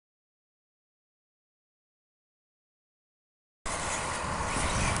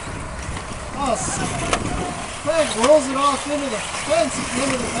Peg rolls it off into the fence at the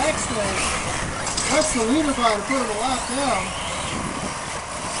end of the backstretch. That's the leader by to put him a lap down.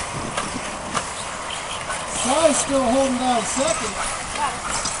 Sai's still holding down second.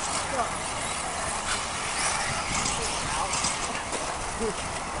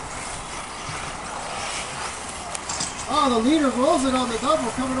 Oh, the leader rolls it on the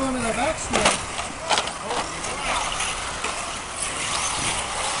double coming on in the backstretch.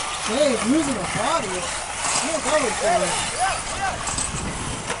 Dave losing a body. He'll go for it.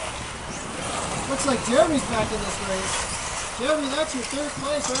 Looks like Jeremy's back in this race. Jeremy, that's your third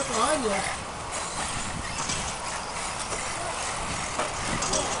place right behind you.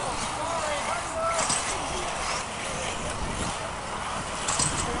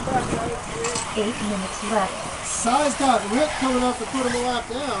 Eight minutes left. Sai's got Rick coming up to put him a lap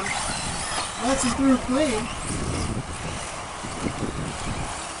down. That's him through clean.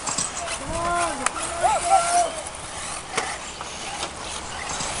 Come on!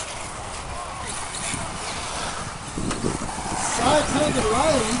 Sai, Peg, and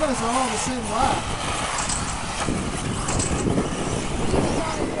Ryan, you guys are all on the same lap.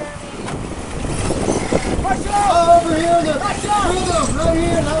 Oh, over here, the rhythm, right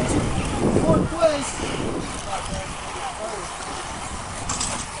here, that's your fourth place.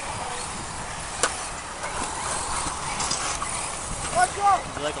 Would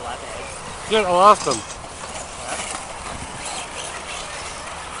you like a lap ahead? Yeah, I lost him.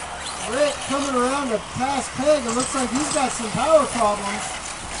 Rick coming around to pass Peg. It looks like he's got some power problems.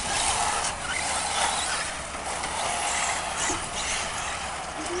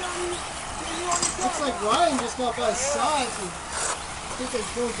 Looks like Ryan just got by Sai. I think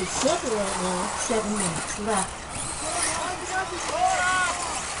they're going for second right now. 7 minutes left.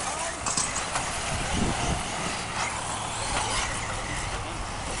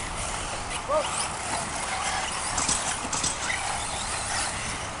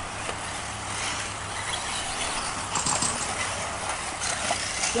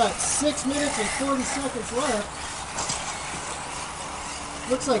 Got 6 minutes and 40 seconds left.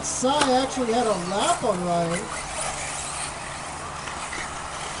 Looks like Sai actually had a lap on Ryan.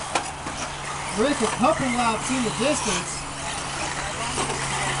 Rick a couple laps in the distance.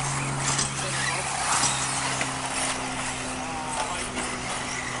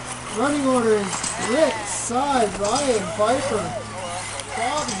 Running order is Rick, Sai, Ryan, Viper,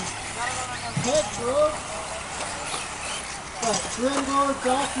 Bobby, Petro, Trendor,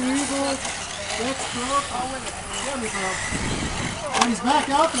 Dr. Eagle, Dex Broke, Jeremy Broke. And he's back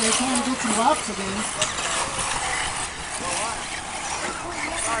out there trying to get some laps again.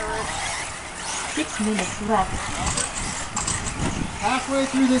 6 minutes left. Halfway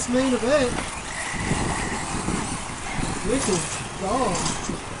through this main event, Rick is gone.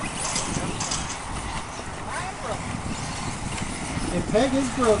 And Peg is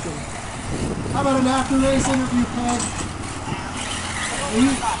broken. How about an after-race interview, Peg?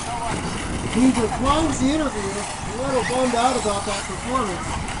 He declines the interview. He's a little bummed out about that performance.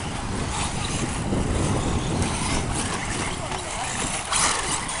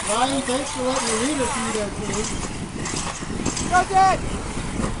 Ryan, thanks for letting me lead it for you there, team. Go, Dad!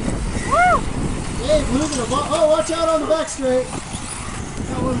 Woo! Dave losing a ball. Oh, watch out on the back straight.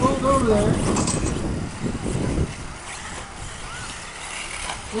 That one rolled over there.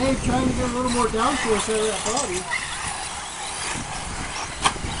 Dave trying to get a little more downforce out of that body.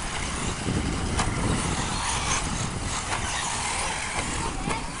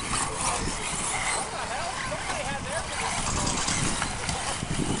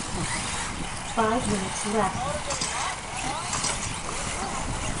 Five minutes left.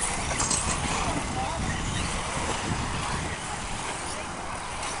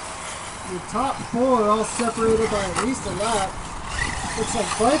 The top four are all separated by at least a lap. Looks like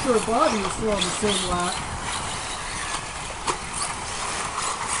Viper and Bobby are still on the same lap.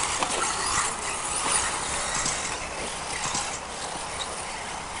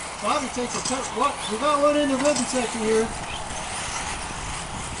 Bobby takes a touch. What? We got one in the ribbon section here.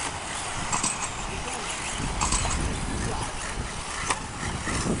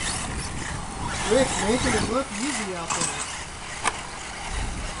 Rick making it look easy out there.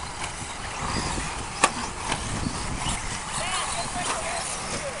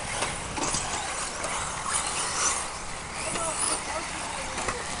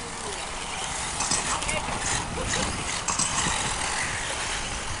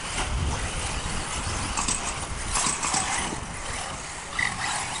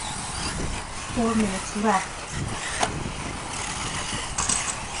 Four minutes left.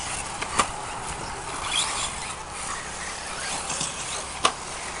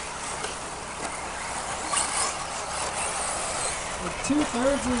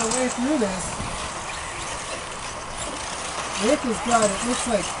 2/3 of the way through this. Rick has got, it looks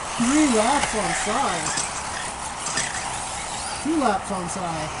like 3 laps on side. 2 laps on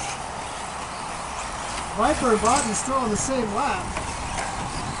side. Viper and Bobby still on the same lap.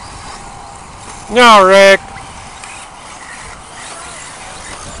 No, Rick.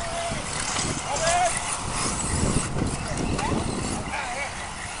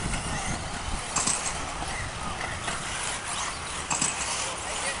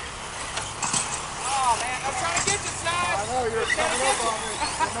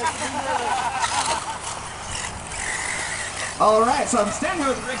 Alright, so I'm standing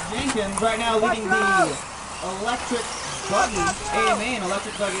here with Rick Jenkins right now leading the electric buggy A main,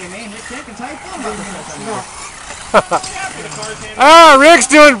 electric buggy A main. Rick Jenkins, how you feeling about this? Ah, Rick's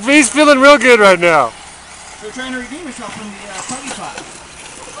he's feeling real good right now. So you're trying to redeem yourself from the buggy class.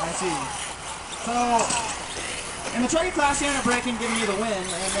 I see. So, in the truggy class you ended up breaking, giving you the win,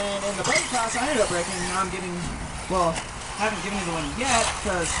 and then in the buggy class I ended up breaking, and now I'm giving, well, haven't given you the win yet,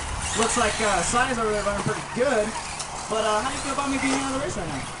 because looks like Si's over there running pretty good. But how do you feel about me being out of the race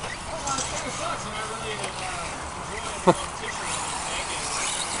right now? Well, it kind of sucks, and I really enjoy the competition.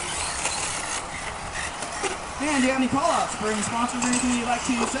 Man, do you have any call-outs for any sponsors or anything you'd like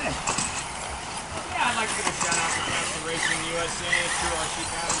to say? Yeah, I'd like to give a shout-out to Racing USA, to our sheep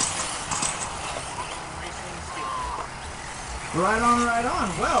guys. Right on, right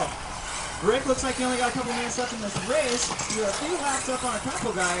on. Well, Rick, looks like you only got a couple minutes left in this race. You're a few laps up on a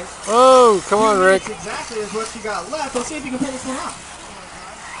couple guys. Oh, come on, Rick. Exactly is what you got left. Let's see if you can pull this one off.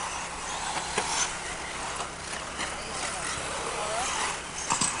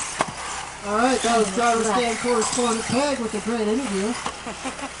 Alright, that was driver stand correspondent Peg with a great interview.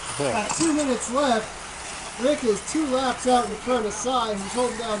 Got 2 minutes left. Rick is 2 laps out in front of Si, who's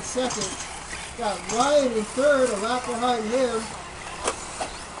holding down second. Got Ryan in third, a lap behind him.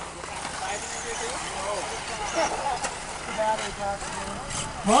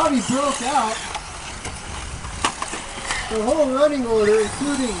 Bobby broke out. The whole running order,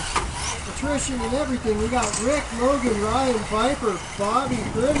 including attrition and everything. We got Rick, Logan, Ryan, Viper, Bobby,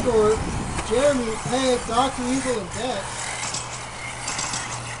 Grimgor, Jeremy, Peg, Dr. Evil, and Dex.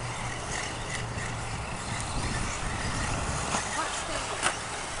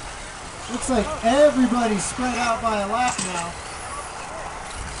 Looks like everybody's spread out by a lap now.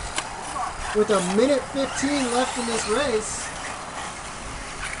 With 1:15 left in this race.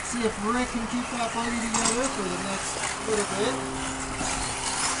 See if Rick can keep that buggy together for the next little bit.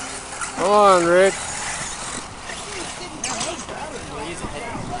 Come on, Rick.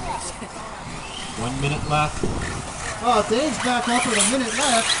 1 minute left. Oh, Dave's back up with 1 minute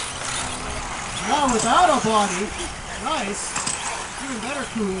left. Now without a body. Nice. Even better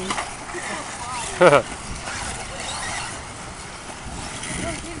cooling.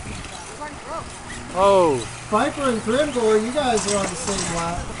 Oh. Viper and Grimgor, you guys are on the same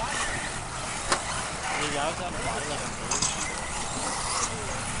lap.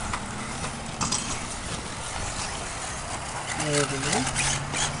 There we go.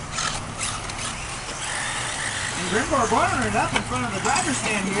 And Grimgor bartering up in front of the driver's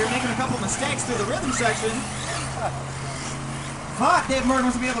stand here, making a couple mistakes through the rhythm section. Thought Dave Morgan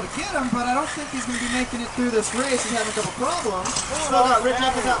was going to be able to get him, but I don't think he's going to be making it through this race. He's having a couple problems. Still got Rick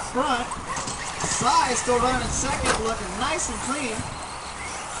Jenkins out front. Si still running in second, looking nice and clean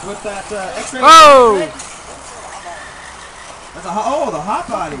with that X-ray. Oh! That's the hot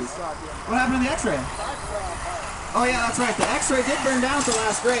bodies. What happened to the X-ray? Oh yeah, that's right. The X-ray did burn down at the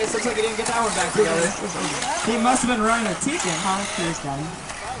last race. Looks like he didn't get that one back together. He must have been running a Tekin.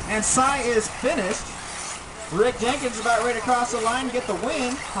 And Si is finished. Rick Jenkins is about ready to cross the line and get the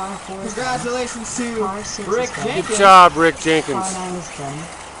win. Congratulations to Rick Jenkins. Good job, Rick Jenkins.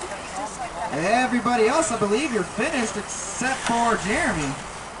 Everybody else, I believe, you're finished except for Jeremy.